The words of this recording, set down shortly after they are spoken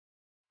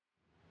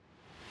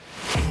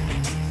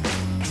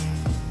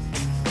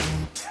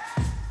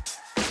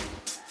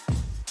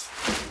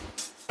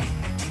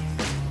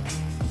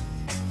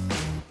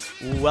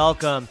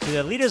welcome to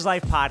the Leader's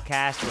Life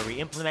podcast, where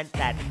we implement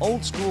that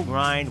old school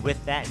grind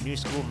with that new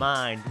school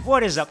mind.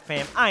 What is up,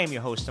 fam? I am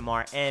your host,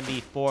 Ammar, and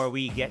before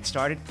we get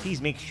started, please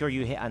make sure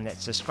you hit on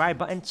that subscribe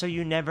button so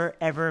you never,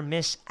 ever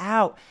miss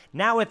out.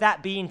 Now, with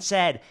that being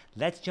said,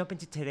 let's jump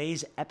into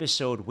today's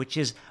episode, which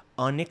is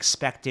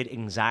unexpected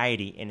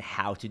anxiety and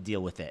how to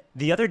deal with it.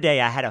 The other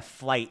day, I had a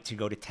flight to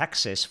go to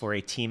Texas for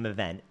a team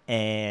event,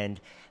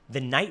 and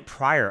the night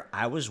prior,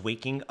 I was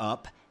waking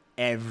up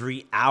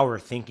every hour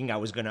thinking I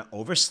was going to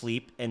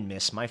oversleep and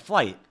miss my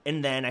flight.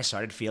 And then I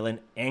started feeling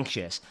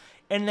anxious.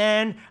 And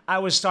then I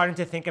was starting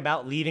to think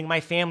about leaving my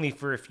family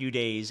for a few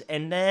days.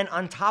 And then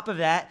on top of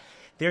that,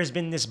 there's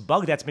been this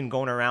bug that's been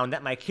going around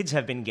that my kids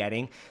have been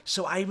getting.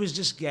 So I was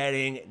just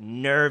getting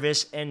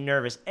nervous.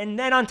 And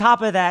then on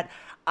top of that,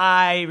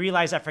 I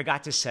realized I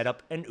forgot to set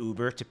up an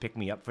Uber to pick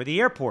me up for the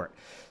airport.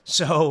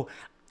 So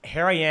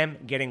here I am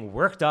getting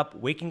worked up,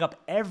 waking up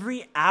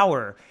every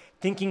hour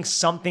thinking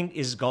something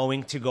is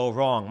going to go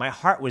wrong. My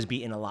heart was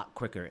beating a lot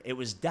quicker. It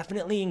was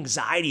definitely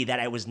anxiety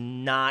that I was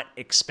not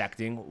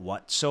expecting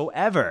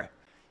whatsoever.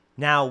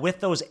 Now,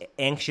 with those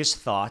anxious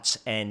thoughts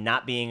and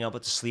not being able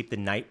to sleep the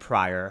night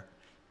prior,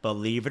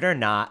 believe it or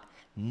not,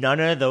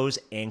 none of those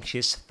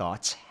anxious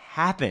thoughts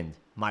happened.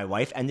 My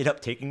wife ended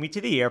up taking me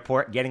to the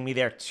airport, getting me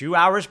there 2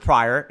 hours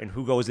prior, and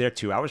who goes there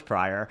 2 hours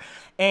prior?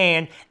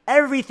 And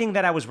everything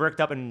that I was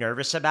worked up and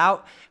nervous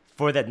about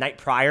for the night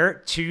prior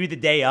to the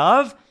day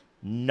of,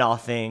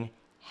 nothing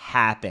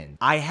happened.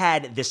 I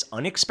had this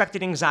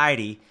unexpected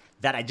anxiety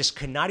that I just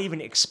could not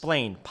even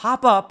explain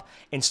pop up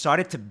and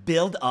started to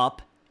build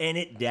up, and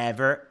it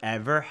never,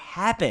 ever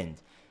happened.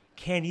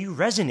 Can you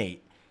resonate?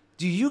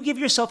 Do you give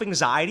yourself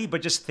anxiety by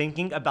just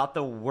thinking about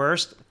the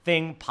worst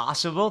thing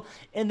possible,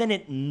 and then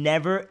it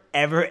never,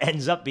 ever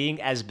ends up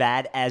being as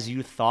bad as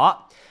you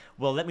thought?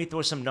 Well, let me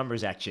throw some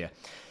numbers at you.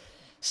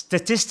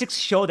 Statistics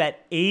show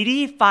that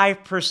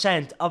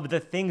 85% of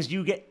the things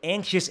you get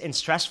anxious and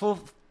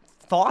stressful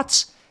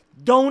thoughts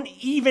don't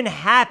even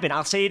happen.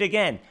 I'll say it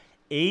again.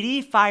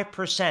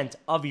 85%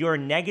 of your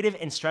negative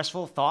and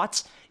stressful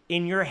thoughts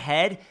in your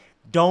head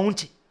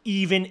don't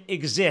even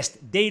exist.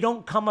 They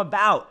don't come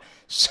about.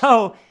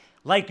 So,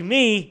 like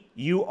me,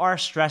 you are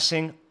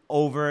stressing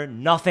over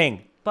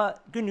nothing.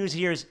 But good news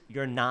here is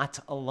you're not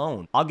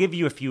alone. I'll give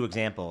you a few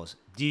examples.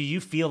 Do you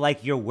feel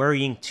like you're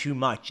worrying too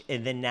much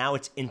and then now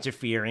it's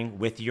interfering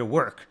with your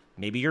work,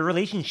 maybe your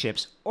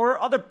relationships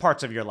or other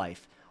parts of your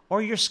life?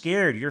 Or you're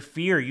scared,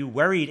 you're you're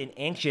worried and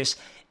anxious,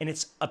 and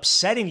it's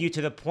upsetting you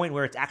to the point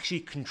where it's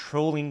actually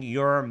controlling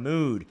your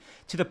mood,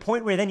 to the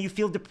point where then you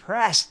feel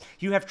depressed,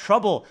 you have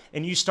trouble,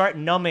 and you start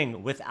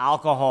numbing with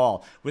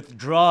alcohol, with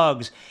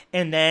drugs,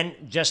 and then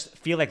just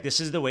feel like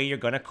this is the way you're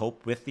going to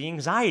cope with the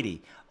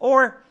anxiety.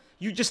 Or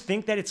you just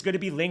think that it's going to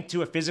be linked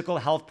to a physical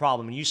health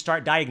problem, and you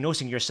start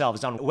diagnosing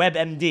yourselves on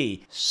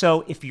WebMD.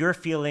 So if you're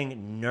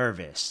feeling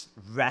nervous,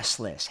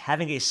 restless,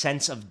 having a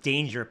sense of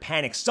danger,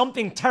 panic,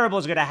 something terrible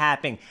is going to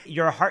happen,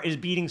 your heart is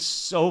beating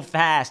so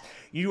fast,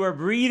 you are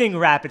breathing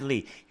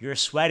rapidly, you're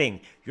sweating,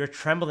 you're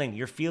trembling,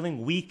 you're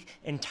feeling weak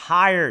and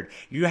tired,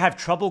 you have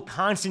trouble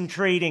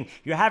concentrating,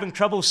 you're having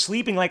trouble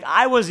sleeping like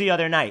I was the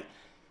other night,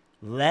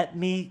 let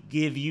me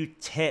give you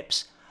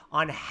tips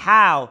on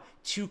how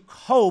to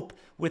cope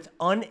with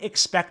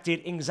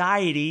unexpected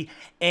anxiety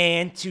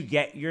and to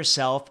get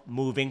yourself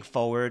moving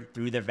forward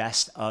through the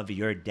rest of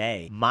your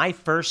day. My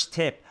first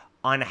tip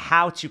on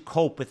how to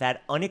cope with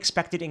that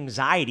unexpected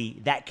anxiety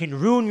that can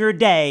ruin your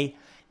day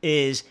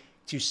is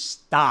to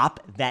stop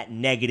that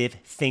negative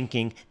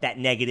thinking, that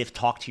negative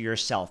talk to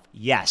yourself.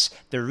 Yes,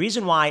 the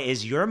reason why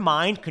is your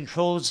mind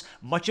controls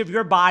much of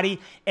your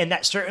body, and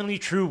that's certainly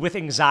true with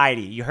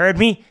anxiety. You heard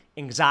me?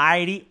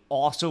 Anxiety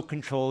also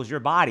controls your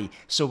body.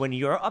 So when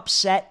you're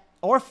upset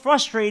or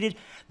frustrated,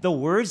 the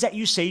words that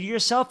you say to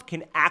yourself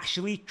can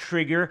actually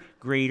trigger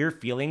greater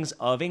feelings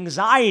of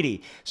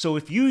anxiety. So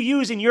if you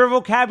use in your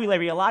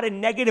vocabulary a lot of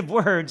negative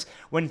words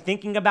when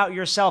thinking about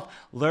yourself,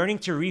 learning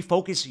to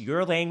refocus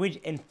your language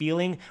and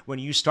feeling when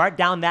you start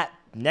down that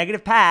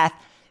negative path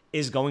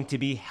is going to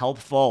be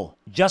helpful.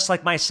 Just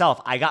like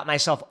myself, I got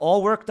myself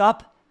all worked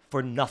up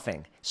for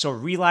nothing. So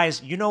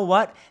realize, you know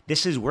what?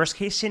 This is worst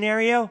case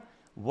scenario.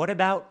 What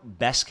about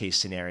best case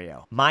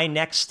scenario? My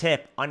next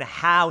tip on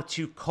how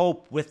to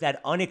cope with that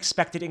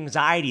unexpected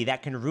anxiety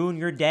that can ruin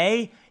your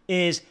day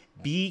is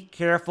be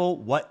careful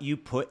what you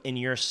put in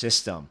your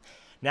system.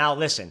 Now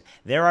listen,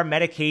 there are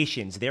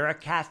medications, there are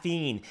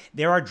caffeine,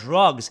 there are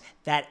drugs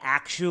that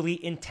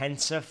actually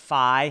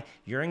intensify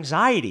your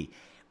anxiety.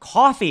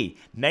 Coffee,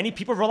 many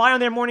people rely on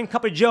their morning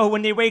cup of joe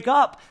when they wake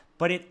up,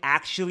 but it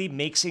actually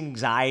makes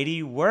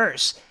anxiety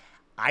worse.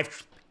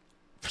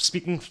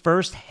 Speaking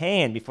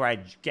firsthand before I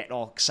get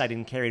all excited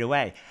and carried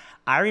away,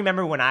 I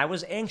remember when I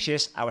was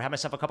anxious, I would have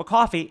myself a cup of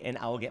coffee and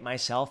I would get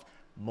myself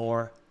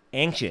more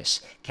anxious.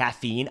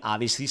 Caffeine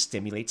obviously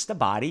stimulates the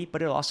body,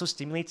 but it also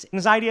stimulates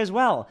anxiety as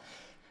well.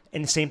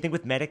 And the same thing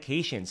with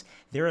medications.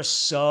 There are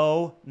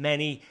so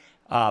many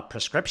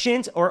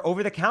prescriptions or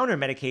over-the-counter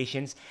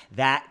medications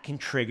that can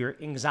trigger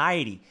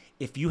anxiety.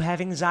 if you have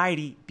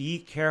anxiety, be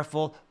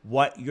careful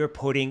what you're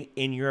putting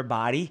in your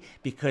body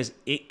because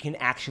it can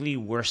actually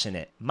worsen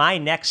it. My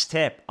next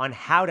tip on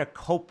how to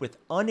cope with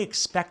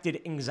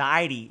unexpected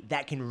anxiety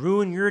that can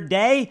ruin your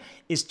day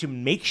is to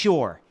make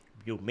sure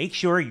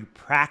you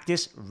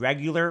practice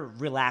regular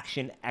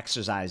relaxation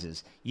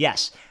exercises.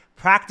 Yes,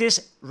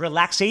 practice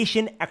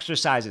relaxation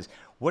exercises.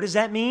 What does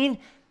that mean?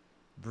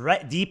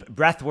 Deep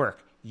breath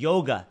work,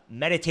 yoga,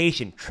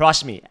 meditation.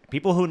 Trust me,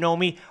 people who know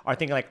me are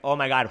thinking like, oh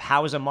my God,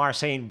 how is Ammar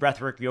saying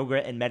breathwork,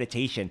 yoga, and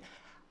meditation?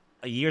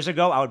 Years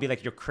ago, I would be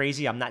like, you're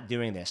crazy. I'm not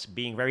doing this.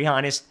 Being very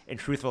honest and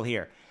truthful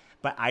here.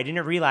 But I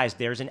didn't realize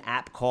there's an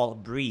app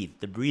called Breathe,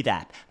 the Breathe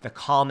app, the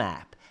Calm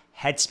app,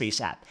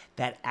 Headspace app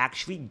that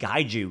actually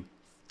guides you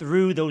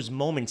through those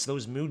moments,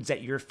 those moods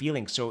that you're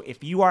feeling. So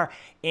if you are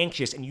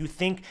anxious and you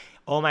think,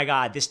 oh my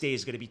God, this day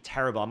is going to be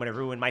terrible. I'm going to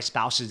ruin my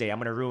spouse's day. I'm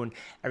going to ruin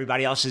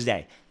everybody else's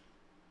day.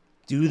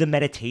 Do the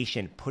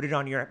meditation. Put it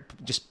on your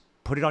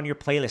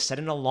playlist. Set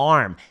an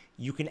alarm.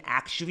 You can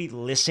actually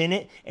listen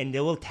it, and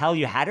it will tell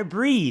you how to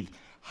breathe.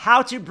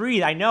 How to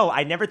breathe. I know.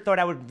 I never thought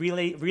I would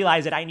really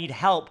realize that I need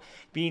help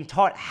being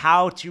taught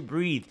how to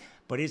breathe,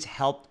 but it's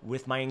helped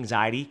with my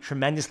anxiety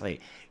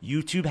tremendously.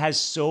 YouTube has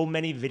so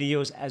many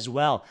videos as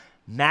well.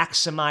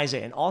 Maximize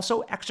it, and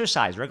also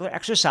exercise, regular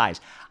exercise.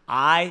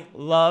 I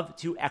love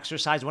to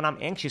exercise when I'm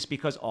anxious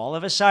because all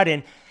of a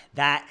sudden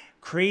that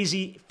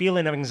crazy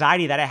feeling of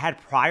anxiety that I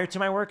had prior to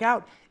my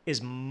workout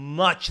is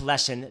much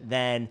lessened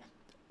than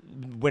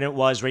when it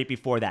was right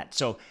before that.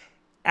 So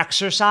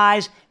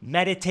exercise,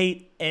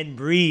 meditate, and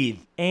breathe.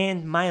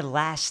 And my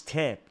last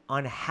tip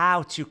on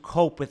how to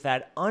cope with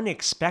that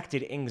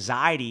unexpected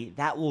anxiety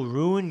that will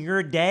ruin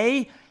your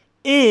day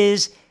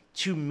is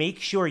to make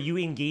sure you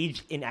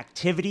engage in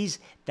activities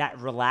that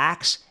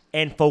relax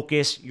and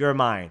focus your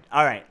mind.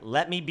 All right,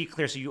 let me be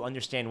clear so you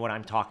understand what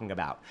I'm talking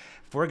about.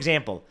 For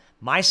example,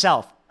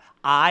 myself,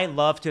 I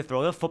love to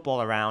throw the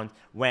football around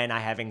when I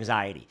have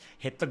anxiety,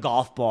 hit the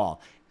golf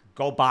ball,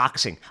 go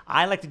boxing.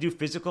 I like to do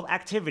physical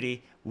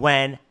activity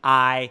when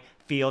I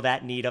feel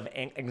that need of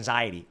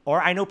anxiety.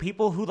 Or I know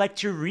people who like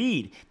to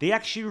read. They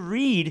actually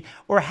read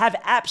or have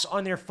apps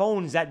on their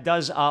phones that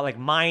does like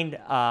mind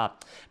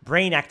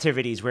brain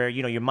activities where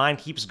your mind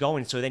keeps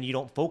going, so then you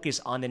don't focus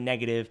on the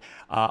negative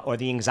or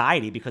the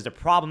anxiety, because the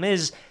problem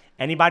is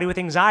anybody with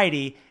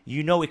anxiety,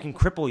 it can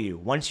cripple you.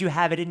 Once you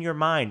have it in your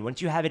mind,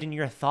 once you have it in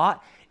your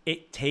thought,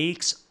 it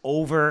takes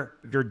over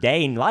your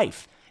day in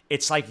life.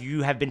 It's like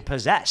you have been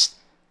possessed.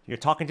 You're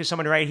talking to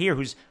someone right here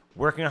who's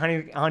working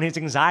on his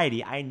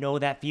anxiety. I know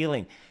that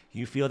feeling.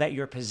 You feel that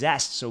you're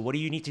possessed. So what do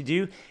you need to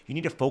do? You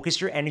need to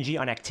focus your energy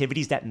on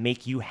activities that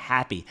make you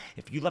happy.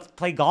 If you love to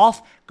play golf,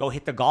 go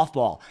hit the golf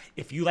ball.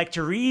 If you like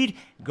to read,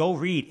 go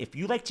read. If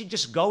you like to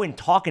just go and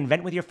talk and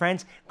vent with your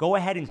friends, go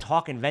ahead and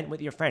talk and vent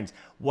with your friends.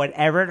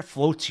 Whatever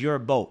floats your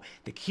boat.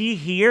 The key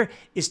here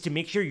is to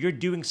make sure you're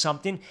doing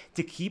something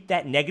to keep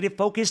that negative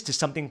focus to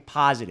something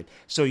positive.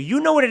 So you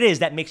know what it is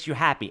that makes you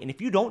happy. And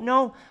if you don't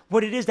know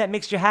what it is that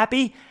makes you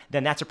happy,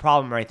 then that's a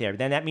problem right there.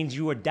 Then that means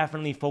you are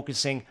definitely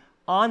focusing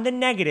on the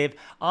negative,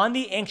 on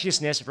the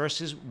anxiousness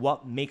versus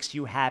what makes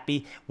you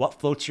happy, what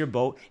floats your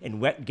boat, and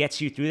what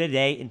gets you through the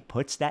day and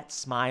puts that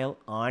smile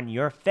on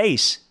your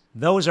face.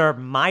 Those are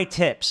my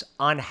tips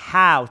on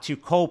how to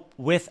cope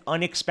with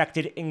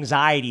unexpected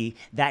anxiety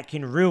that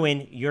can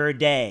ruin your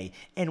day.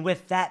 And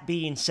with that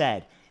being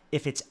said,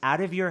 if it's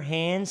out of your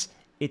hands,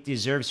 it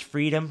deserves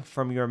freedom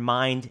from your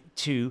mind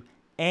too.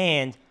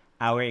 And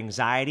our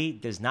anxiety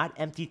does not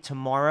empty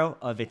tomorrow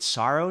of its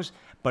sorrows,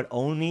 but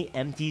only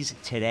empties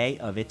today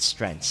of its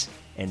strengths.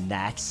 And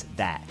that's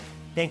that.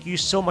 Thank you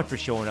so much for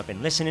showing up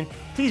and listening.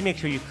 Please make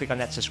sure you click on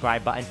that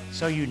subscribe button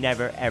so you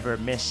never ever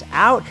miss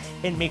out.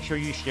 And make sure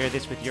you share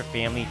this with your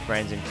family,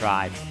 friends, and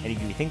tribe. And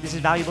if you think this is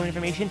valuable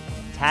information,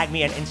 tag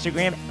me on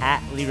Instagram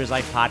at Leaders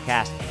Life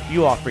Podcast.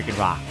 You all freaking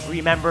rock.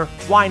 Remember,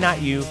 why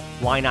not you?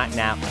 Why not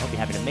now? I hope you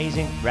have an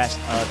amazing rest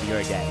of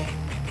your day.